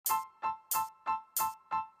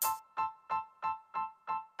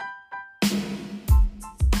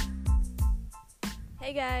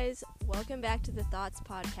Hi guys, welcome back to the Thoughts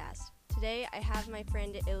Podcast. Today I have my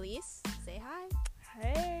friend Elise. Say hi.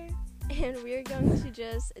 Hey. And we're going to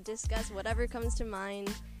just discuss whatever comes to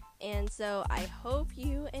mind. And so I hope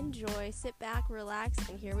you enjoy. Sit back, relax,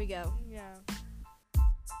 and here we go. Yeah.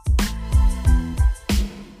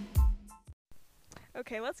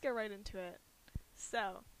 Okay, let's get right into it.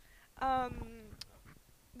 So,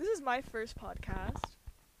 this is my first podcast.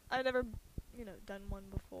 I've never, done one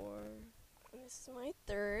before. This is my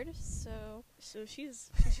third, so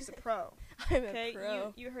she's a pro. I'm Okay, a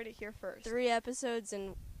pro. you heard it here first. 3 episodes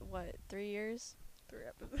in, 3 years? 3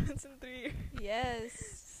 episodes in 3 years.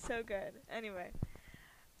 Yes. So good. Anyway,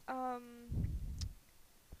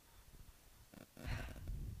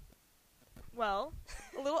 well,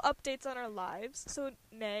 a little updates on our lives. So,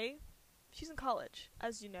 Nay, she's in college,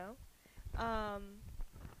 as you know.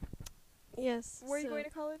 Yes. Where are you going to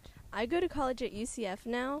college? I go to college at UCF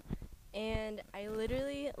now, and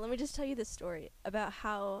let me just tell you the story about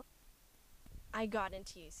how I got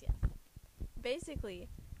into UCF. Basically,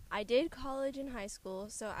 I did college in high school,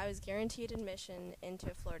 so I was guaranteed admission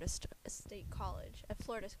into a Florida college.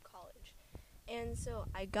 And so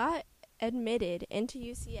I got admitted into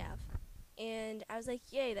UCF, and I was like,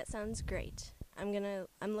 yay, that sounds great.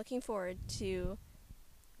 I'm looking forward to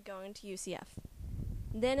going to UCF.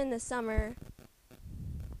 Then in the summer,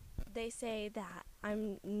 they say that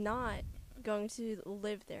I'm not going to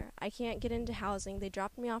live there. I can't get into housing. They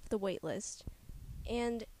dropped me off the wait list.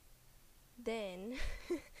 And then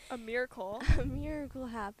a miracle. A miracle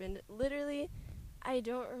happened. Literally, I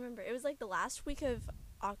don't remember. It was like the last week of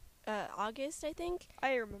August, I think.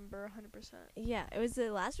 I remember 100%. Yeah, it was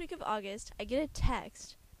the last week of August. I get a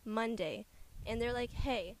text Monday, and they're like,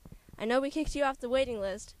 hey, I know we kicked you off the waiting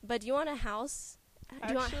list, but do you want a house?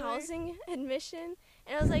 Do you want housing admission?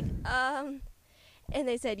 And I was like, and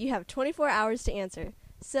they said, you have 24 hours to answer.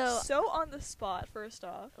 So on the spot, first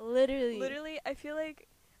off. Literally, I feel like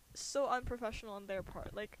so unprofessional on their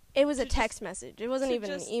part. Like, it was a text message. It wasn't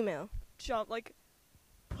even an email.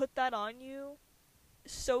 Put that on you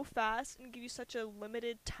so fast and give you such a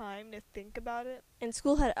limited time to think about it. And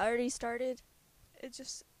school had already started. It's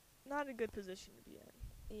just not a good position to be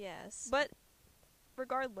in. Yes. But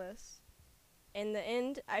regardless, in the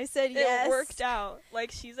end, I said yes. It worked out.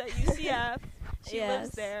 Like, she's at UCF. She lives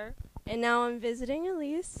there. And now I'm visiting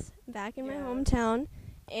Elise back in my hometown.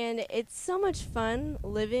 And it's so much fun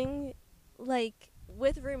living,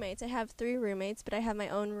 with roommates. I have 3 roommates, but I have my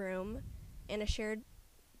own room and a shared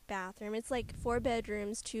bathroom. It's 4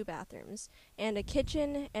 bedrooms, 2 bathrooms, and a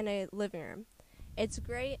kitchen and a living room. It's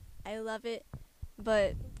great. I love it.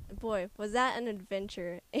 But, boy, was that an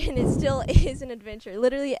adventure. And it still is an adventure.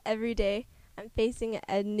 Literally every day, I'm facing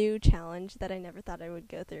a new challenge that I never thought I would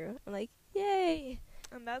go through. I'm like, yay!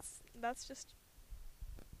 And that's just,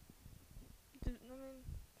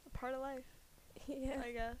 a part of life. Yeah.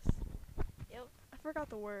 I guess. Yep. I forgot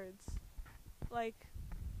the words.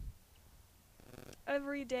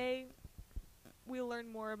 Every day, we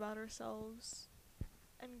learn more about ourselves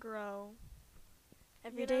and grow.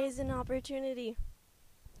 Every day is an opportunity.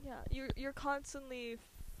 Yeah, you're constantly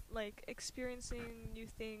experiencing new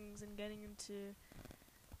things and getting into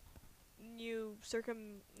new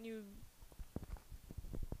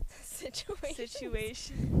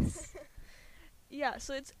situations. Yeah,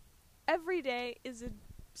 so it's every day is a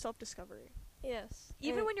self-discovery. Yes.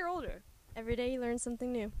 Even when you're older. Every day you learn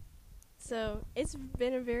something new. So it's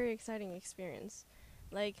been a very exciting experience.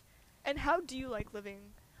 And how do you like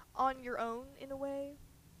living on your own in a way?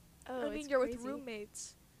 Oh, you're crazy. with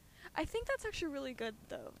roommates. I think that's actually really good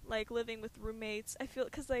though. Living with roommates. I feel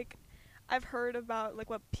because I've heard about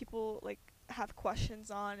what people have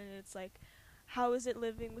questions on, and it's how is it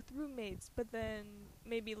living with roommates? But then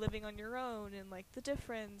maybe living on your own and the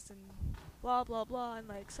difference and blah blah blah and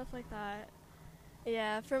stuff like that.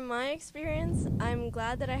 Yeah, from my experience, I'm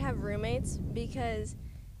glad that I have roommates because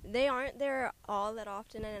they aren't there all that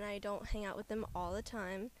often, and I don't hang out with them all the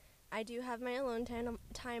time. I do have my alone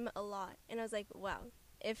time a lot, and I was like, wow,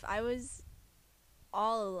 if I was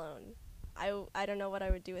all alone, I don't know what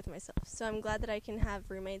I would do with myself. So I'm glad that I can have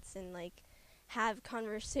roommates and have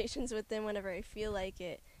conversations with them whenever I feel like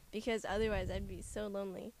it, because otherwise I'd be so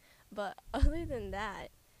lonely. But other than that,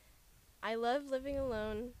 I love living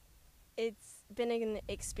alone. It's been an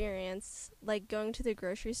experience, going to the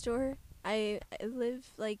grocery store. I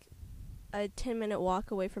live a 10-minute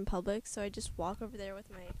walk away from Publix, so I just walk over there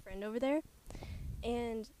with my friend over there.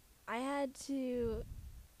 And I had to,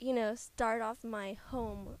 start off my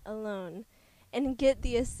home alone and get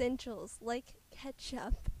the essentials like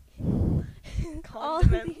ketchup,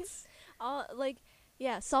 condiments,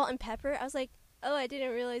 salt and pepper. I was like, oh, I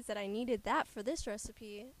didn't realize that I needed that for this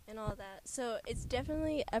recipe and all that. So it's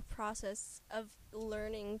definitely a process of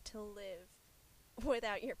learning to live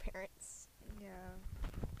without your parents. Yeah.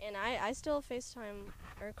 And I still FaceTime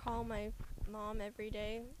or call my mom every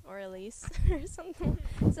day, or Elise or something,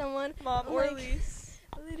 someone. Mom or Like, Elise.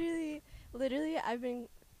 Literally, I've been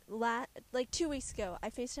like 2 weeks ago, I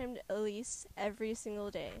FaceTimed Elise every single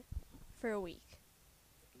day for a week.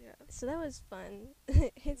 Yeah. So that was fun.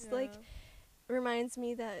 It's like reminds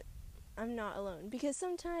me that I'm not alone, because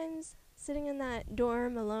sometimes sitting in that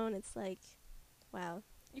dorm alone, it's like, wow.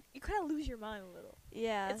 You kind of lose your mind a little.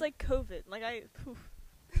 Yeah. It's like COVID. Like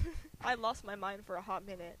I lost my mind for a hot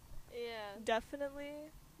minute. Yeah.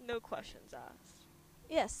 Definitely, no questions asked.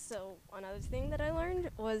 Yes, so another thing that I learned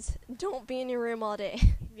was don't be in your room all day.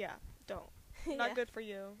 Yeah, don't. Yeah. Not good for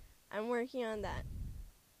you. I'm working on that.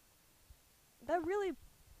 That really,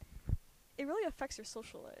 it really affects your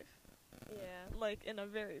social life. Yeah. Like, in a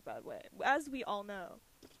very bad way. As we all know,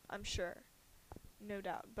 I'm sure. No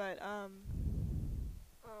doubt. But,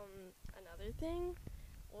 another thing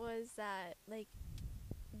was that, like,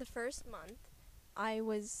 the first month, I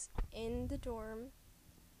was in the dorm,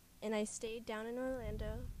 and I stayed down in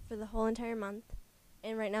Orlando for the whole entire month,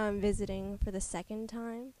 and right now I'm visiting for the second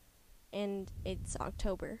time, and it's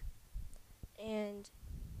October. And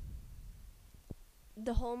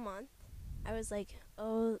the whole month, I was like,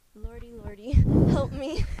 oh, lordy, help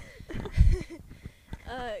me.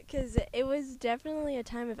 'Cause it was definitely a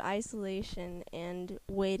time of isolation and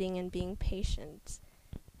waiting and being patient.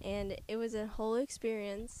 And it was a whole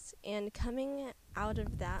experience, and coming out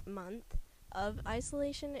of that month of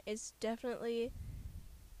isolation is definitely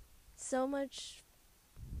so much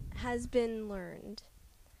has been learned.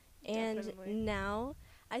 And Definitely. now,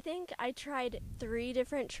 I think I tried 3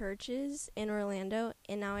 different churches in Orlando,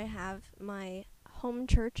 and now I have my home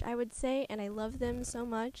church, I would say, and I love them so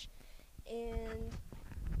much. And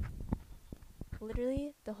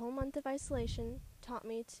literally, the whole month of isolation taught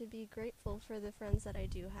me to be grateful for the friends that I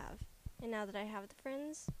do have. And now that I have the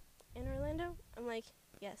friends in Orlando, I'm like,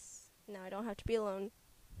 yes, now I don't have to be alone.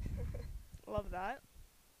 love that.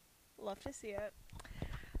 Love to see it.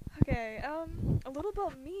 Okay, a little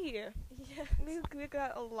about me. Yeah. We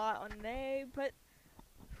got a lot on Nay, but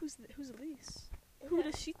who's Elise? Who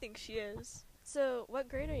does she think she is? So, what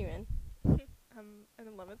grade are you in? I'm in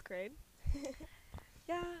 11th grade.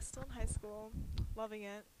 Yeah, still in high school. Loving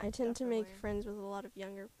it. I tend to make Definitely. friends with a lot of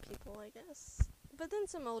younger people, I guess. But then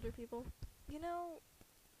some older people. You know,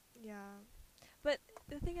 yeah. But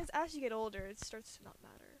the thing is, as you get older, it starts to not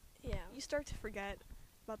matter. Yeah. You start to forget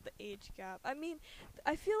about the age gap. I mean,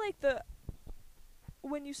 I feel like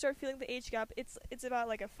when you start feeling the age gap, it's about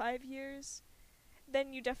like a 5 years.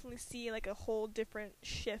 Then you definitely see like a whole different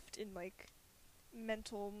shift in like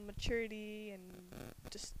mental maturity, and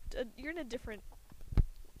just you're in a different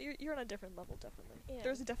you're on a different level. Definitely. Yeah.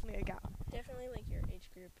 There's definitely a gap. Definitely, like, your age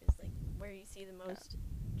group is, like, where you see the most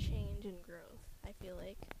change and growth, I feel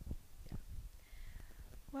like.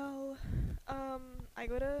 Well, I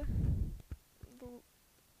go to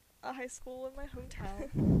a high school in my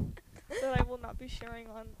hometown that I will not be sharing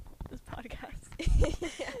on this podcast.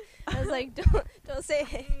 Yeah. I was like, don't say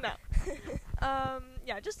it. No.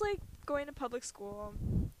 Yeah, just like going to public school.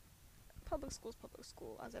 Public school's public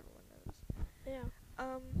school, as everyone knows. Yeah.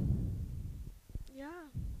 Yeah.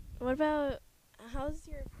 What about, how's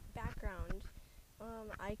your background?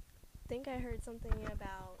 I think I heard something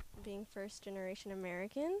about being first-generation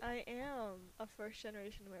American. I am a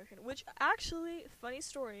first-generation American, which actually, funny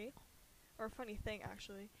story, or funny thing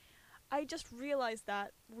actually, I just realized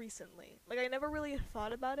that recently. Like, I never really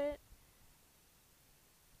thought about it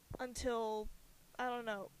until, I don't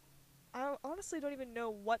know. I honestly don't even know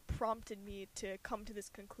what prompted me to come to this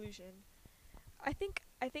conclusion. I think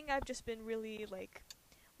I've just been really, like,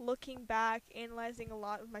 looking back, analyzing a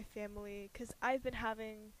lot with my family, because I've been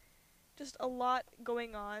having just a lot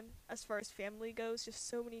going on as far as family goes, just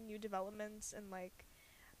so many new developments, and, like,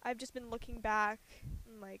 I've just been looking back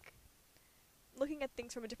and, like, looking at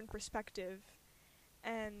things from a different perspective,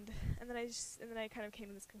 and then I kind of came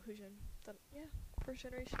to this conclusion that, yeah, first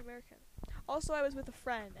generation American. Also, I was with a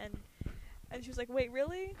friend, and she was like, wait,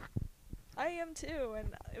 really? I am too,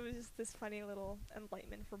 and it was just this funny little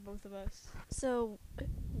enlightenment for both of us. So,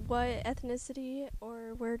 what ethnicity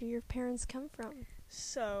or where do your parents come from?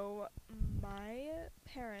 So, my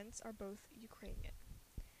parents are both Ukrainian.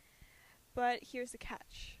 But here's the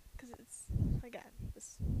catch, because it's, again,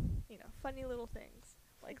 this, funny little things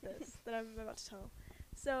like this that I'm about to tell.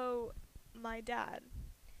 So, my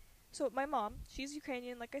mom, she's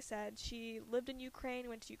Ukrainian, like I said. She lived in Ukraine,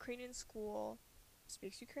 went to Ukrainian school,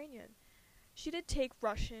 speaks Ukrainian. she did take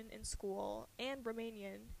Russian in school and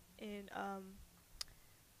Romanian in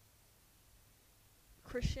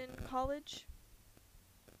Christian college.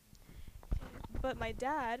 But my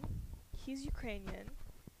dad, he's Ukrainian.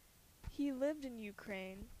 He lived in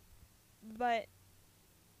Ukraine, but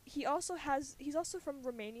he's also from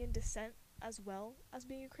Romanian descent as well as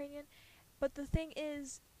being Ukrainian. But the thing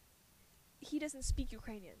is, he doesn't speak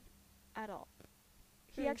Ukrainian at all.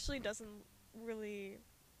 He actually doesn't really,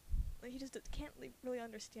 like, he just can't really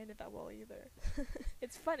understand it that well either.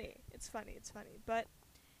 It's funny. But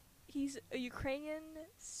he's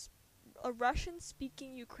a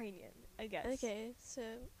Russian-speaking Ukrainian, I guess. Okay, so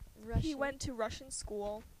Russian. He went to Russian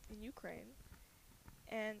school in Ukraine,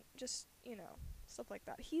 and just, stuff like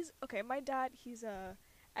that. My dad, he's a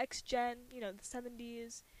ex-gen, the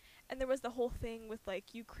 70s, and there was the whole thing with,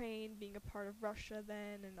 like, Ukraine being a part of Russia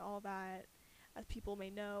then and all that, as people may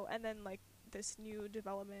know, and then, like, this new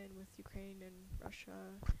development with Ukraine and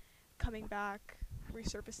Russia coming back,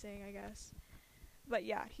 resurfacing, I guess. But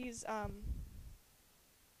yeah, he's a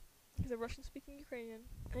Russian-speaking Ukrainian.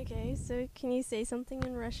 Okay, so can you say something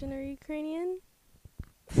in Russian or Ukrainian?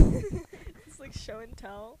 It's like show and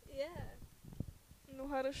tell. Yeah. Ну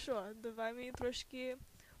хорошо, давай ми трошки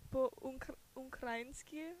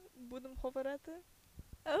по-українськи будемо говорити.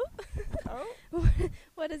 Oh? Oh?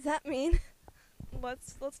 What does that mean?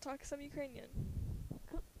 Let's talk some Ukrainian.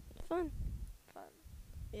 Fun.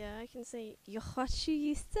 Yeah, I can say Я хочу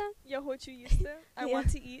їсти. Я хочу їсти. I want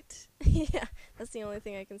to eat. Yeah, that's the only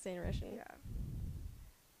thing I can say in Russian.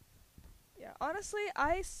 Yeah, honestly,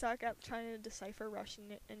 I suck at trying to decipher Russian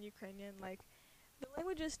and Ukrainian. Like, the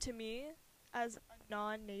languages to me, as a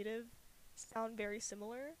non-native, sound very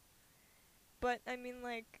similar. But, I mean,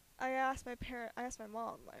 like, I asked my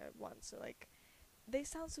mom once, so, like, they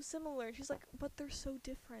sound so similar. And she's like, but they're so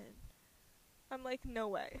different. I'm like, no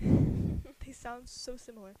way. They sound so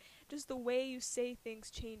similar. Just the way you say things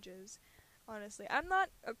changes, honestly. I'm not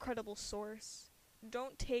a credible source.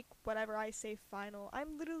 Don't take whatever I say final.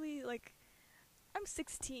 I'm literally, like, I'm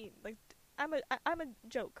 16. Like, I'm a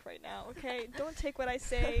joke right now, okay? Don't take what I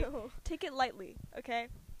say. Take it lightly, okay?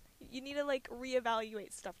 You need to, like,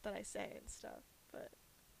 reevaluate stuff that I say and stuff. But,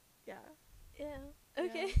 yeah. Yeah.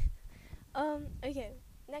 Okay. Okay.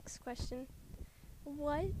 Next question.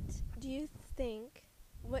 What do you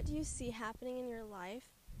see happening in your life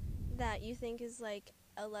that you think is like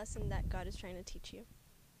a lesson that God is trying to teach you?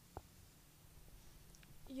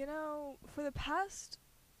 For the past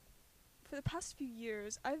few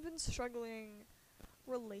years, I've been struggling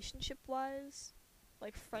relationship-wise,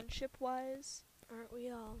 like friendship-wise. Aren't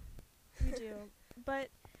we all? We do. But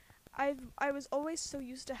I was always so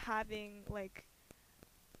used to having, like,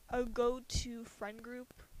 a go-to friend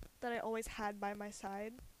group that I always had by my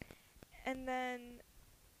side. And then,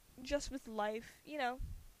 just with life,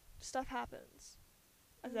 stuff happens.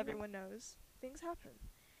 As everyone knows, things happen.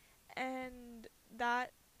 And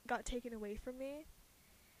that got taken away from me.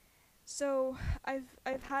 So,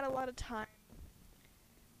 I've had a lot of time,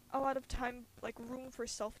 like, room for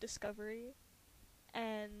self-discovery.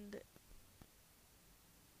 And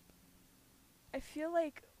I feel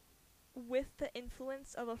like with the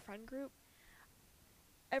influence of a friend group,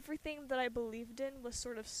 everything that I believed in was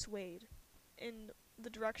sort of swayed in the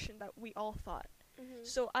direction that we all thought. Mm-hmm.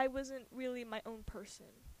 So I wasn't really my own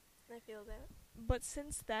person. I feel that. But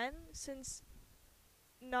since then, since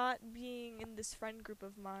not being in this friend group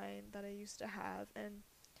of mine that I used to have, and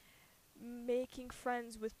making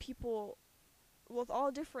friends with people, with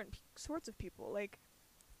all different sorts of people, like,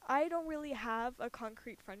 I don't really have a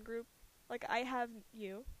concrete friend group. Like, I have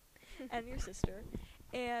you and your sister,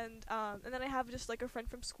 and then I have just, like, a friend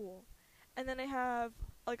from school, and then I have,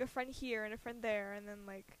 like, a friend here and a friend there, and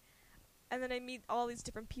then I meet all these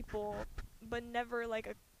different people, but never, like,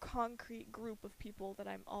 a concrete group of people that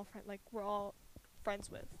we're all friends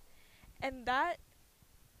with. And that,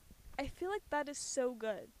 I feel like that is so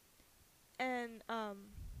good. And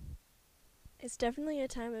it's definitely a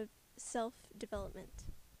time of self-development.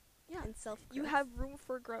 Yeah. And self-growth. You have room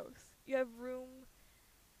for growth. You have room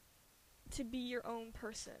to be your own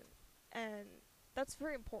person. And that's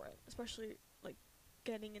very important, especially, like,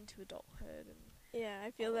 getting into adulthood. And yeah,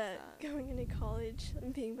 I feel that going into college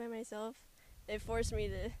and being by myself, it forced me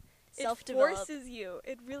to self-develop. It forces you.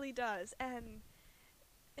 It really does. And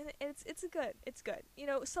it's good. It's good.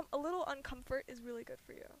 A little uncomfort is really good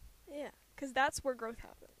for you. Yeah. Because that's where growth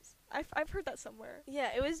happens. I've heard that somewhere.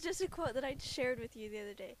 Yeah, it was just a quote that I shared with you the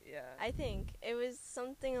other day. Yeah. I think it was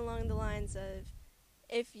something along the lines of,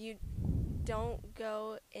 if you're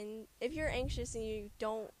anxious and you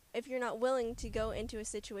don't if you're not willing to go into a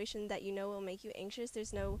situation that you know will make you anxious,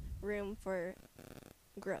 there's no room for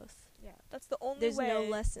growth. Yeah, that's the only There's way. no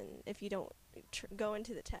lesson if you don't go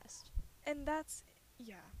into the test. And that's,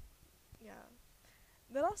 yeah.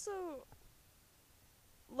 But also,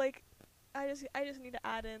 like, I just need to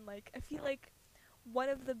add in, like, I feel like one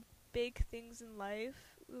of the big things in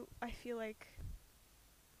life, I feel like,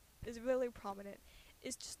 is really prominent,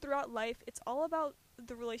 is just throughout life, it's all about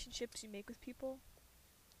the relationships you make with people.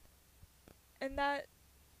 And that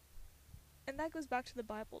goes back to the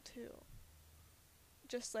Bible, too.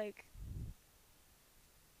 Just, like,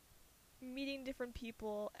 meeting different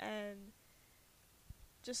people and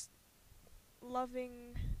just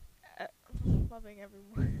loving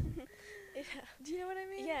everyone. Yeah. Do you know what I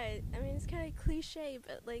mean? Yeah, I mean, it's kind of cliche,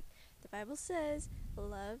 but, like, the Bible says,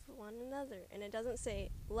 love one another. And it doesn't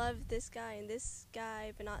say, love this guy and this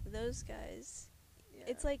guy, but not those guys. Yeah.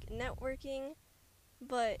 It's like networking,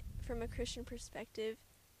 but from a Christian perspective,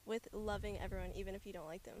 with loving everyone, even if you don't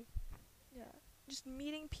like them. Yeah. Just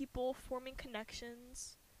meeting people, forming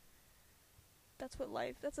connections. That's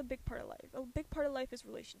a big part of life. A big part of life is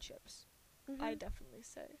relationships. Mm-hmm. I definitely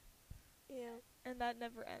say. Yeah. And that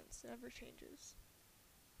never ends, never changes.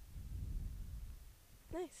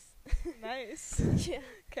 Nice. Nice. Yeah.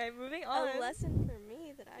 Okay, moving on. A lesson for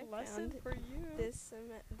me that I lesson found for you. this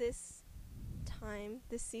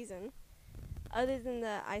season, other than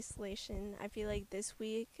the isolation, I feel like this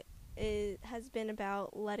week it has been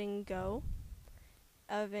about letting go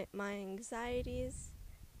of my anxieties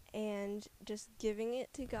and just giving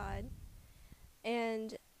it to God.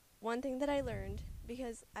 And one thing that I learned,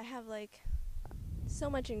 because I have like so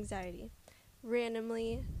much anxiety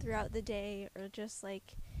randomly throughout the day, or just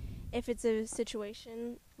like if it's a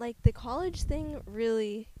situation, like the college thing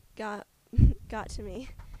really got to me,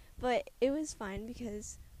 but it was fine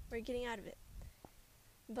because we're getting out of it.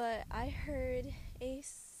 But I heard a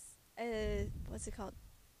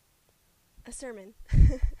sermon.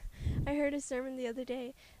 I heard a sermon the other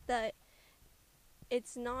day that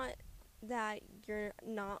it's not that you're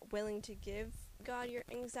not willing to give God your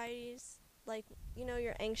anxieties. Like, you know,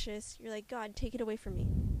 you're anxious. You're like, God, take it away from me.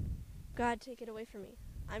 God, take it away from me.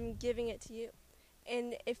 I'm giving it to you.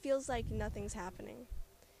 And it feels like nothing's happening.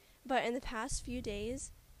 But in the past few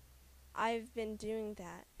days, I've been doing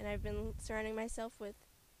that. And I've been surrounding myself with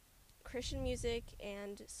Christian music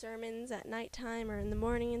and sermons at nighttime or in the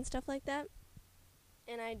morning and stuff like that.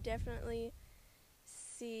 And I definitely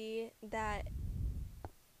see that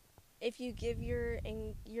if you give your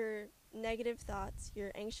negative thoughts,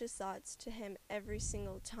 your anxious thoughts to him every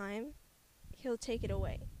single time, he'll take it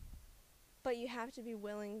away. But you have to be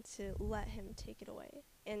willing to let him take it away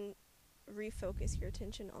and refocus your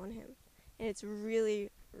attention on him. And it's really,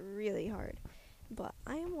 really hard. But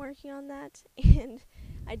I am working on that, and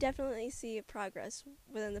I definitely see progress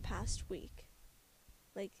within the past week.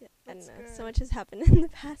 Like, That's I don't know, good. so much has happened in the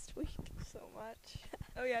past week. So much.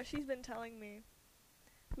 Oh yeah, she's been telling me.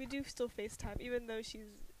 We do still FaceTime, even though she's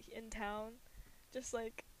in town. Just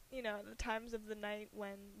like, you know, the times of the night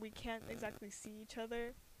when we can't exactly see each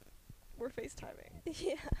other, we're FaceTiming.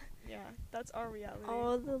 Yeah. Yeah, that's our reality.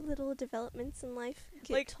 All the little developments in life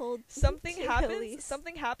get Like, told something to happens, Elise.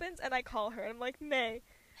 something happens, and I call her, and I'm like, May,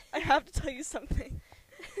 I have to tell you something.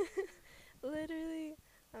 Literally.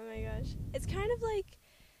 Oh my gosh. It's kind of like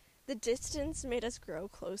the distance made us grow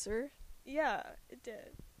closer. Yeah, it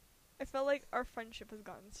did. I felt like our friendship has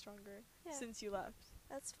gotten stronger since you left.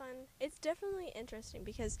 That's fun. It's definitely interesting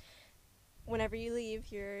because whenever you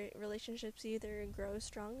leave, your relationships either grow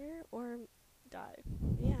stronger or Die.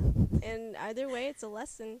 yeah. And either way, it's a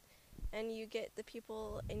lesson, and you get the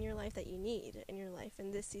people in your life that you need in your life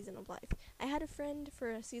in this season of life. I had a friend for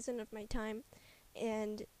a season of my time,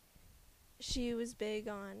 and she was big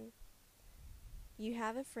on, you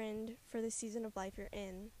have a friend for the season of life you're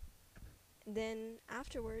in. Then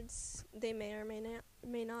afterwards, they may or may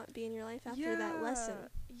not be in your life after that lesson.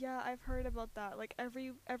 Yeah, I've heard about that. Like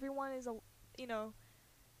everyone is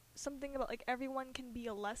something about like everyone can be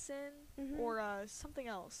a lesson or something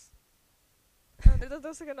else.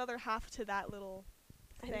 There's like another half to that little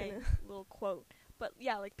thing, little quote. But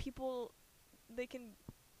yeah, like people, they can,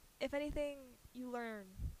 if anything, you learn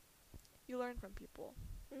from people.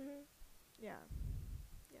 Yeah.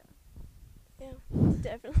 Yeah,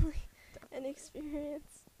 definitely an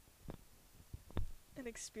experience. An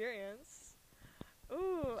experience.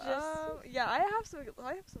 Ooh, Just yeah, I have some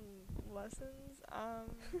lessons.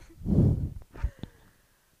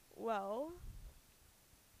 Well,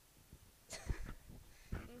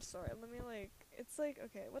 I'm sorry. Let me it's like,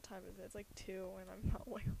 okay, what time is it? It's like 2 and I'm not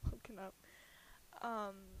woken up.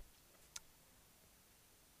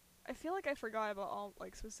 feel like I forgot about all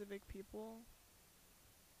like specific people.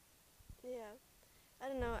 Yeah. I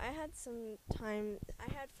don't know. I had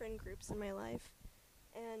friend groups in my life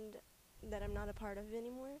and that I'm not a part of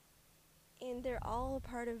anymore. And they're all a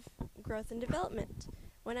part of growth and development.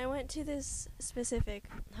 When I went to this specific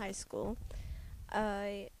high school,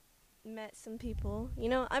 I met some people. You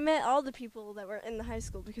know, I met all the people that were in the high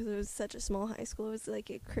school because it was such a small high school. It was like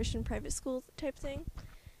a Christian private school type thing.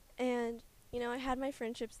 And, you know, I had my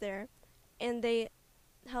friendships there. And they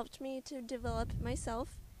helped me to develop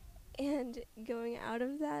myself. And going out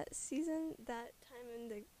of that season, that time in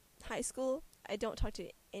the high school, I don't talk to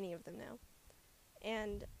any of them now.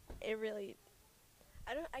 And it really,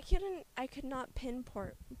 I could not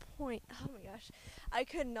pinpoint, oh my gosh, I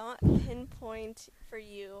could not pinpoint for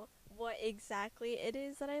you what exactly it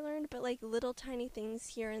is that I learned, but like little tiny things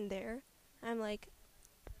here and there. I'm like,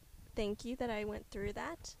 thank you that I went through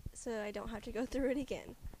that, so I don't have to go through it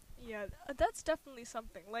again. Yeah, that's definitely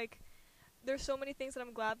something. Like, there's so many things that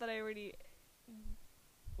I'm glad that I already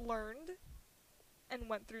learned and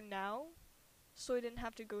went through now, so I didn't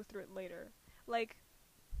have to go through it later. Like,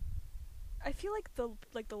 I feel like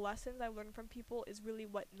the lessons I learned from people is really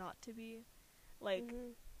what not to be. Like,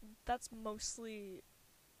 that's mostly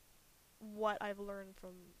what I've learned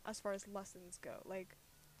from as far as lessons go. Like,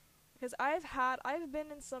 because I've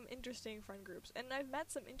been in some interesting friend groups, and I've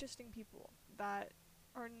met some interesting people that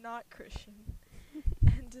are not Christian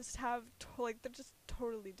and just have they're just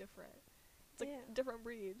totally different. It's like a different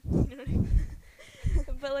breed. You know what I mean?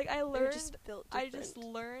 But like I just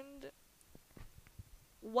learned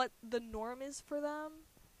what the norm is for them,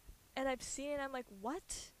 and I've seen it, and I'm like,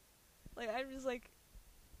 what? Like, I'm just like,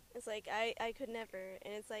 it's like I could never,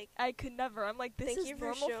 and it's like I could never. I'm like, this is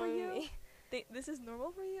normal for you. Me. This is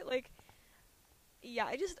normal for you. Like,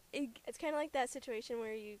 yeah, it's kind of like that situation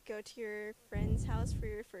where you go to your friend's house for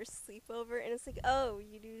your first sleepover, and it's like, oh,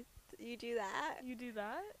 you do that. You do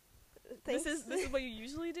that. Thanks. This is what you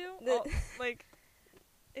usually do. Like,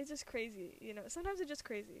 it's just crazy. You know, sometimes it's just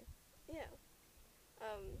crazy. Yeah.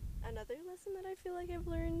 Another lesson that I feel like I've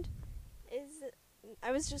learned is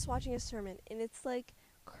I was just watching a sermon, and it's like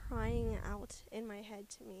crying out in my head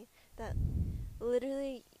to me that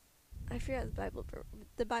literally, I forgot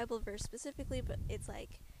the Bible verse specifically, but it's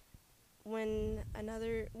like when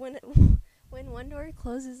one door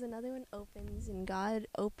closes, another one opens, and God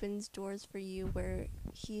opens doors for you where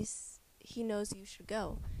He knows you should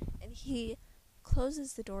go, and He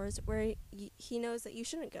closes the doors where He knows that you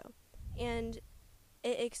shouldn't go, and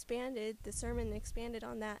the sermon expanded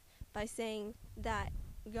on that by saying that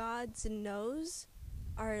God's no's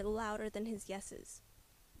are louder than His yeses.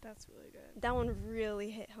 That's really good. That one really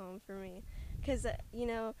hit home for me. Because, you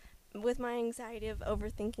know, with my anxiety of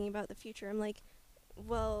overthinking about the future, I'm like,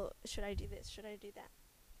 well, should I do this? Should I do that?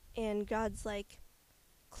 And God's like,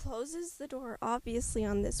 closes the door obviously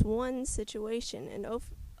on this one situation and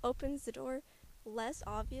opens the door less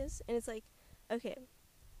obvious. And it's like, okay,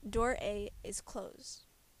 door A is closed.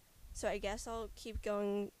 So I guess I'll keep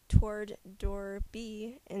going toward door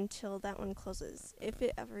B until that one closes, if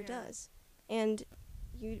it ever does. And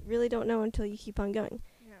you really don't know until you keep on going.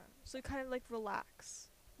 Yeah. So you kind of like relax.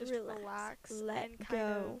 Just relax let and kind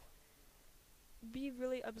go. of be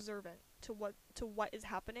really observant to what is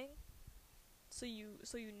happening. So you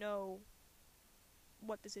know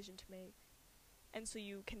what decision to make. And so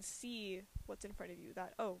you can see what's in front of you,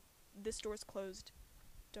 that, oh, this door's closed.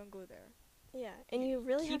 Don't go there. Yeah, and you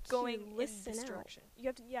really keep have to going listen in this out. direction.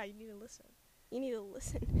 You need to listen. You need to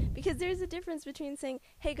listen. Because there's a difference between saying,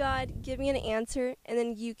 hey, God, give me an answer, and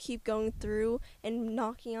then you keep going through and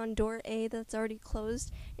knocking on door A that's already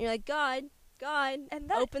closed. And you're like, God,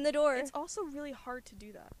 and open the door. It's also really hard to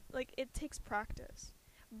do that. Like, it takes practice.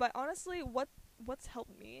 But honestly, what's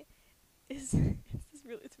helped me is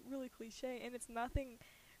it's really cliche, and it's nothing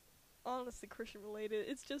honestly Christian related.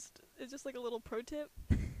 It's just like a little pro tip.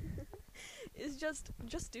 Is just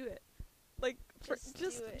do it. Like,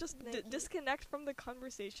 disconnect from the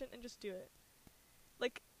conversation and just do it.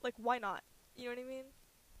 Like why not? You know what I mean?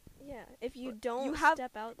 Yeah. If you don't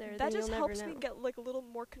step out there, that then just you'll helps never know. me get like a little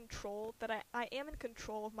more control. That I am in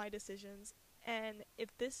control of my decisions, and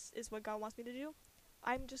if this is what God wants me to do,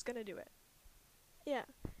 I'm just gonna do it. Yeah,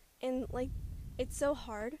 and like, it's so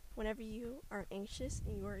hard whenever you are anxious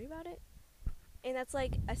and you worry about it, and that's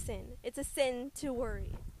like a sin. It's a sin to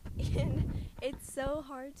worry. And it's so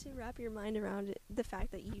hard to wrap your mind around it, the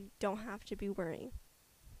fact that you don't have to be worrying.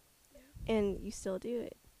 Yeah. And you still do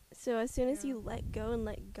it. So as soon as you let go and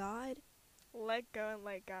let God. Let go and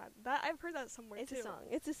let God. That I've heard that somewhere too.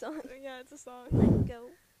 It's a song. Yeah, it's a song. Let go,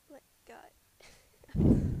 let God.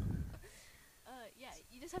 Yeah,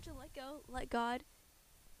 you just have to let go, let God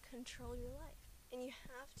control your life. And you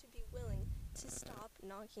have to be willing to stop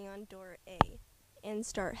knocking on door A and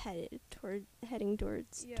start heading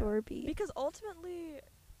towards door B. Because ultimately,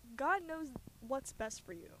 God knows what's best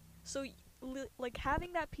for you. So, like,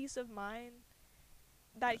 having that peace of mind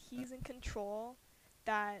that He's in control,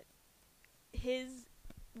 that His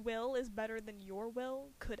will is better than your will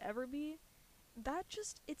could ever be, that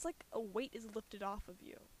just, it's like a weight is lifted off of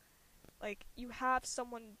you. Like, you have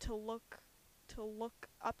someone to look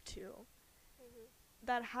up to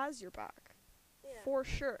that has your back. Yeah. For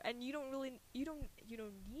sure. And you don't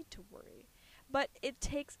need to worry. But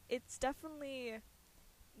it's definitely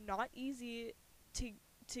not easy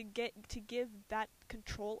to give that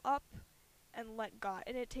control up and let God.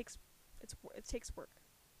 And it takes work.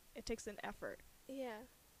 It takes an effort. Yeah.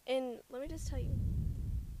 And let me just tell you,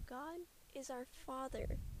 God is our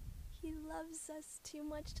Father. He loves us too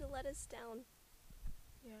much to let us down.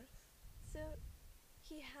 Yes. So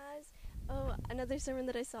He has another sermon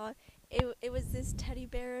that I saw, it was this teddy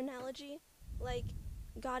bear analogy. Like,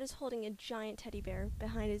 God is holding a giant teddy bear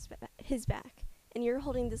behind his back, and you're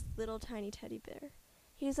holding this little tiny teddy bear.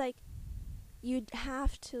 He's like, you'd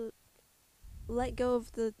have to let go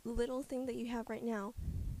of the little thing that you have right now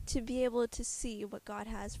to be able to see what God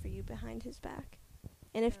has for you behind his back.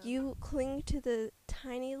 And if you cling to the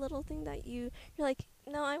tiny little thing that you're like,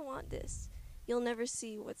 no, I want this, you'll never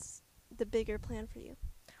see what's the bigger plan for you.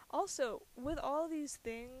 Also, with all these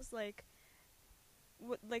things, like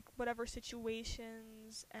whatever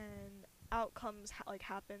situations and outcomes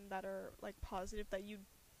happen that are like positive, that you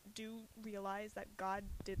do realize that God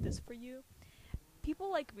did this for you.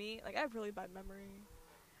 People like me, like, I have really bad memory.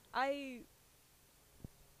 I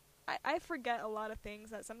forget a lot of things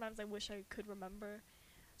that sometimes I wish I could remember.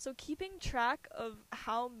 So keeping track of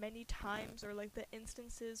how many times or like the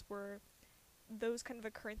instances where those kind of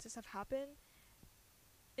occurrences have happened,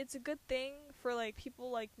 it's a good thing for like people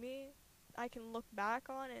like me. I can look back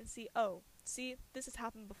on and see, this has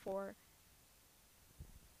happened before.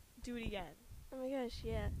 Do it again. Oh my gosh,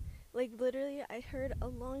 yeah. Like, literally, I heard a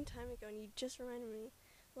long time ago, and you just reminded me,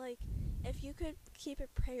 like, if you could keep a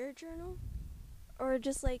prayer journal, or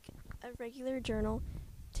just like a regular journal,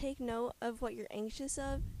 take note of what you're anxious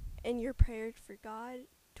of and your prayer for God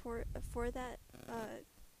for that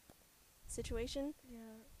situation. Yeah.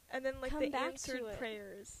 And then like Come the back answered to it.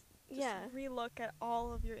 prayers. Just Yeah. relook at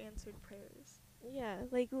all of your answered prayers. Yeah,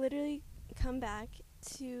 like literally come back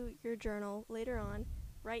to your journal later on,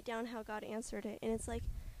 write down how God answered it, and it's like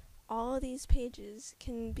all of these pages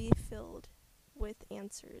can be filled with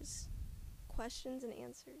answers, questions and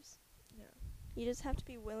answers. Yeah. You just have to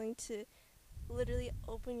be willing to literally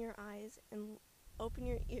open your eyes and open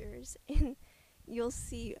your ears, and you'll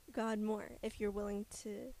see God more if you're willing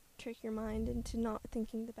to trick your mind into not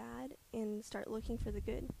thinking the bad and start looking for the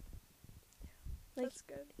good. Like, that's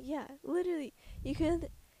good. Yeah, literally, you could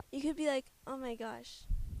be like, oh my gosh,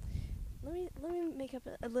 let me make up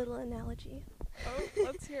a little analogy. Oh,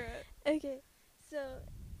 let's hear it. Okay, so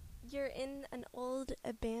you're in an old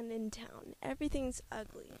abandoned town. Everything's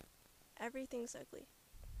ugly.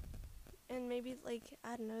 And maybe, like,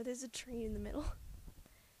 I don't know, there's a tree in the middle.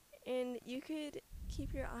 And you could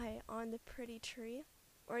keep your eye on the pretty tree,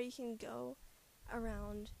 or you can go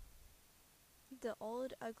around the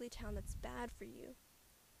old ugly town that's bad for you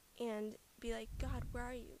and be like, God, where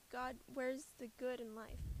are you? God, where's the good in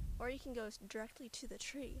life? Or you can go directly to the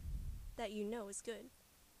tree that you know is good.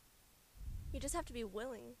 You just have to be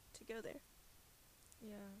willing to go there.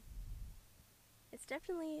 Yeah. It's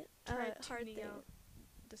definitely a hard thing. Out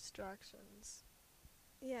distractions.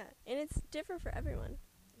 Yeah, and it's different for everyone.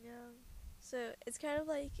 Yeah. So it's kind of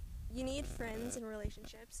like you need friends and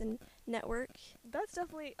relationships and network. That's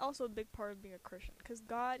definitely also a big part of being a Christian, because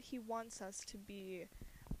God, He wants us to be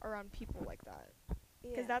around people like that.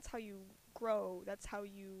 Because that's how you grow. That's how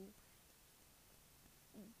you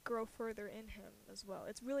grow further in Him as well.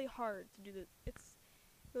 It's really hard to do It's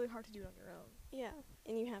really hard to do it on your own. Yeah,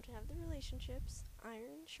 and you have to have the relationships.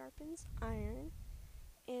 Iron sharpens iron.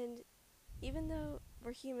 And even though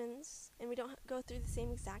we're humans and we don't go through the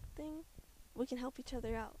same exact thing, we can help each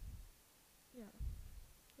other out. Yeah.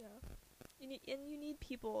 You need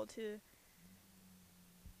people to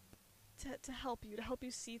help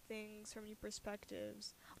you see things from new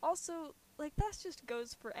perspectives. Also, like, that just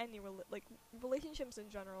goes for any relationships in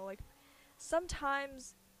general. Like,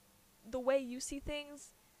 sometimes the way you see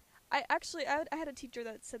things, I had a teacher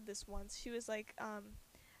that said this once. She was like,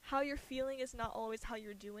 how you're feeling is not always how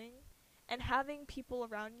you're doing, and having people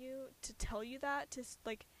around you to tell you that, to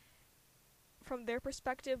from their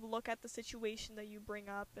perspective, look at the situation that you bring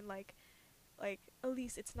up and like like,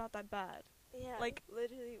 Elise, it's not that bad. Yeah, Like,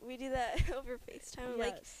 literally, we do that over FaceTime.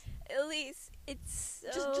 Like, Yes. Elise, it's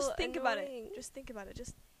so Just think about it. annoying. Just think about it.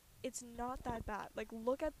 Just, it's not that bad. Like,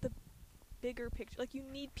 look at the bigger picture. Like, you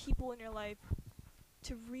need people in your life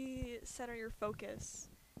to recenter your focus.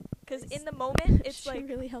 Because in the moment, it's she like,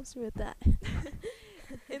 really helps me with that.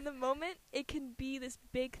 in the moment, it can be this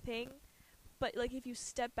big thing. But, like, if you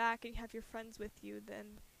step back and you have your friends with you,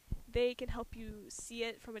 then they can help you see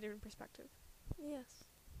it from a different perspective. Yes.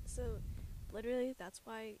 So, literally, that's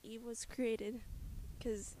why Eve was created.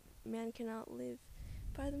 Because man cannot live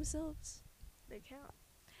by themselves. They can't.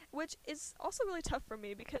 Which is also really tough for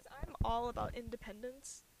me because I'm all about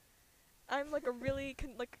independence. I'm like a really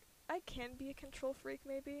I can be a control freak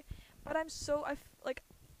maybe, but I'm so like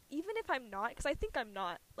even if I'm not, because I think I'm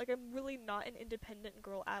not, like I'm really not an independent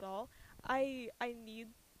girl at all. I need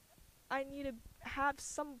to have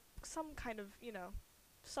some kind of, you know,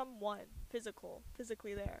 someone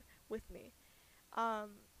physically there with me.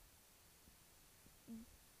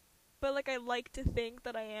 But like I like to think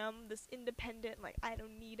that I am this independent, like I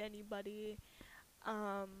don't need anybody.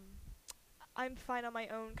 I'm fine on my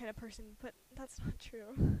own kind of person, but that's not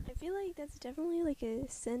true. I feel like that's definitely like a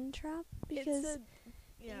sin trap because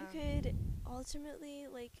you could ultimately,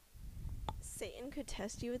 like, Satan could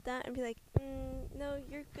test you with that and be like, no,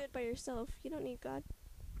 you're good by yourself. You don't need God.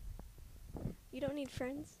 You don't need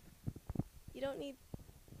friends. You don't need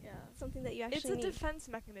something that you actually need. It's a defense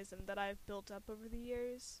mechanism that I've built up over the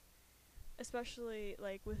years, especially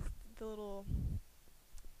like with the little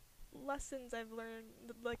lessons I've learned,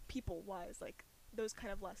 like people-wise, like those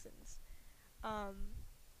kind of lessons.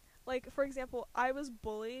 Like, for example, I was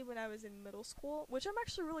bullied when I was in middle school, which I'm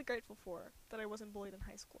actually really grateful for, that I wasn't bullied in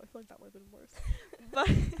high school. I feel like that would have been worse.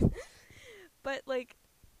 But like,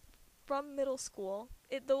 from middle school,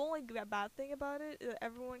 the only bad thing about it that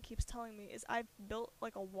everyone keeps telling me is I've built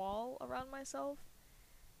like a wall around myself,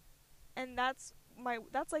 and that's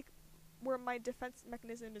like where my defense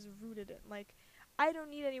mechanism is rooted in. Like, I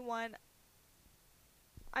don't need anyone.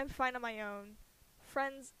 I'm fine on my own.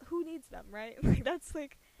 Friends, who needs them, right? Like, that's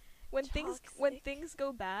like when things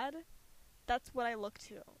go bad, that's what I look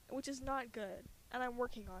to, which is not good, and I'm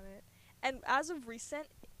working on it. And as of recent,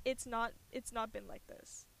 it's not been like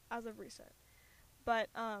this as of recent. But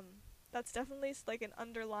that's definitely like an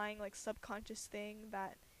underlying like subconscious thing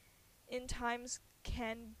that in times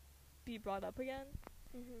can be brought up again.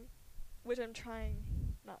 Mm-hmm. Which I'm trying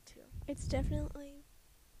not to. It's definitely,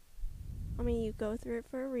 I mean, you go through it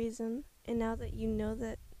for a reason, and now that you know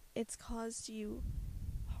that it's caused you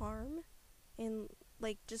harm and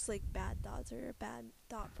like just like bad thoughts or a bad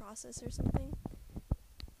thought process or something,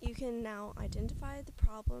 you can now identify the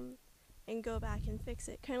problem and go back and fix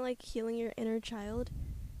it. Kind of like healing your inner child,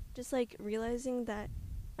 just like realizing that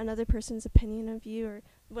another person's opinion of you or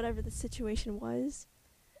whatever the situation was,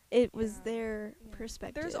 it was their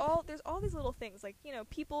perspective. There's all these little things, like, you know,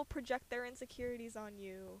 people project their insecurities on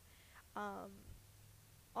you.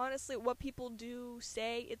 Honestly, what people do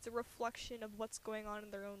say, it's a reflection of what's going on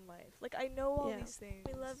in their own life. Like, I know all these things.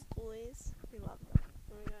 We love bullies. We love them.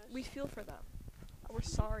 Oh my gosh. We feel for them. We're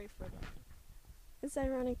sorry for them. It's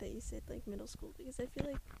ironic that you said like middle school because I feel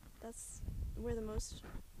like that's where the most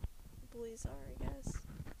bullies are, I guess.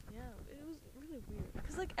 Yeah, it was really weird.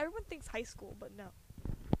 Because like everyone thinks high school, but no.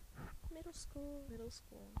 Middle school.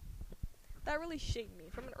 That really shaped me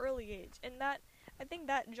from an early age, and that I think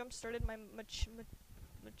that jump started my maturity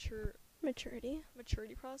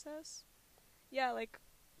process. Yeah, like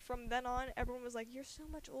from then on, everyone was like, "You're so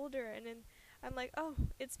much older," and then I'm like, "Oh,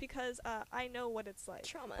 it's because I know what it's like."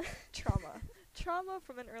 Trauma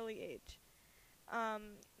from an early age.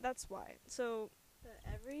 That's why. So. But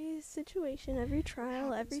every situation, every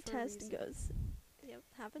trial, every test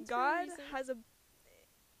happens. God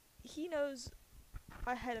He knows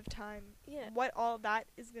ahead of time what all that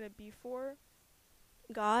is going to be for.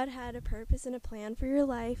 God had a purpose and a plan for your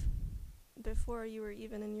life before you were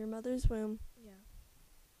even in your mother's womb. Yeah.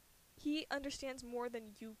 He understands more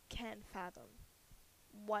than you can fathom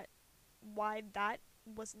why that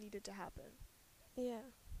was needed to happen.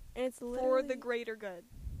 Yeah. And it's literally for the greater good.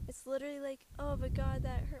 It's literally like, "Oh, but God,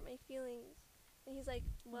 that hurt my feelings." And he's like,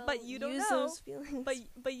 "Well, but you don't use know those feelings."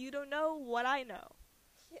 But you don't know what I know.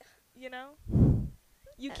 Yeah. You know?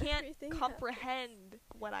 You can't comprehend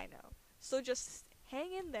what I know. So just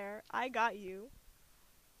hang in there. I got you.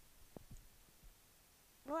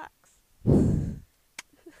 Relax. Relax.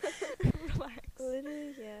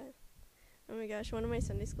 Literally, yeah. Oh my gosh, one of my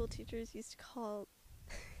Sunday school teachers used to call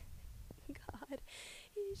God.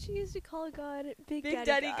 She used to call God Big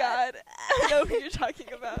Daddy God. I know who you're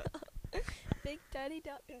talking about. Big Daddy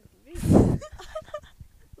Dog.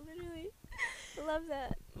 Literally. Love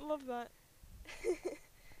that. Love that.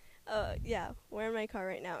 Yeah, we're in my car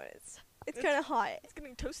right now. It's kind of hot. It's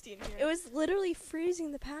getting toasty in here. It was literally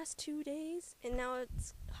freezing the past 2 days, and now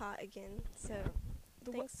it's hot again. So,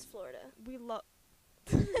 thanks, Florida. We love.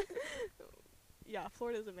 Yeah,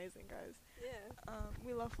 Florida's amazing, guys. Yeah.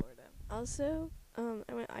 We love Florida. Also,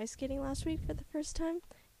 I went ice skating last week for the first time,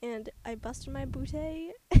 and I busted my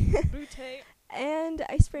bootay. Bootay. And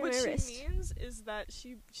I sprained my wrist. What she means is that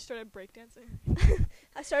she started breakdancing.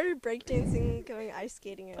 I started breakdancing, going ice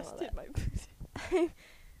skating, and all that. My bootay. I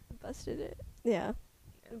busted it. Yeah.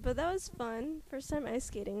 But that was fun. First time ice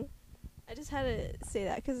skating. I just had to say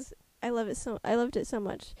that because I loved it so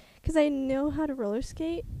much. Because I know how to roller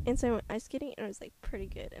skate, and so I went ice skating, and it was like pretty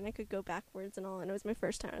good. And I could go backwards and all, and it was my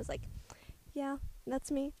first time. I was like, yeah,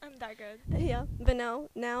 that's me. I'm that good. Yeah. But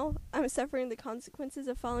now I'm suffering the consequences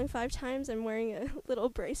of falling 5 times. I'm wearing a little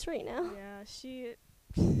brace right now. Yeah, she...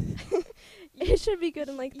 It should be good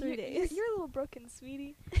in like 3 days. You're a little broken,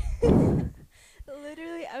 sweetie.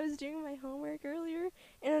 Literally, I was doing my homework earlier,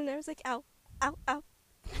 and I was like, ow, ow, ow.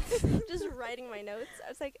 Just writing my notes. I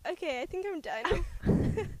was like, okay, I think I'm done.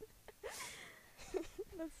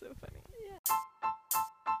 That's so funny. Yeah.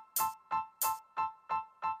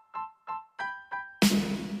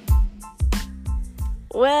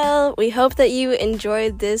 Well, we hope that you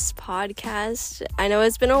enjoyed this podcast. I know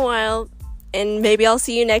it's been a while, and maybe I'll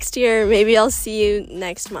see you next year. Maybe I'll see you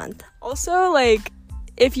next month. Also, like,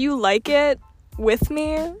 if you like it with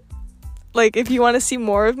me, like, if you want to see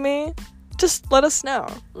more of me, just let us know.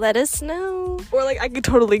 Let us know. Or, like, I could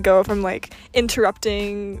totally go if I'm, like,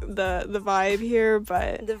 interrupting the vibe here,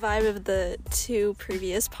 but... The vibe of the 2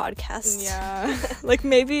 previous podcasts. Yeah. Like,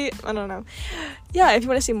 maybe, I don't know. Yeah, if you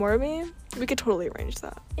want to see more of me, we could totally arrange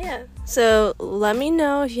that. Yeah. So let me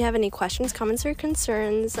know if you have any questions, comments, or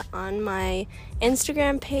concerns on my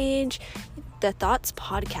Instagram page, The Thoughts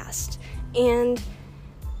Podcast. And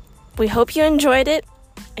we hope you enjoyed it,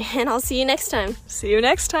 and I'll see you next time. See you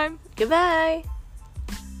next time. Goodbye.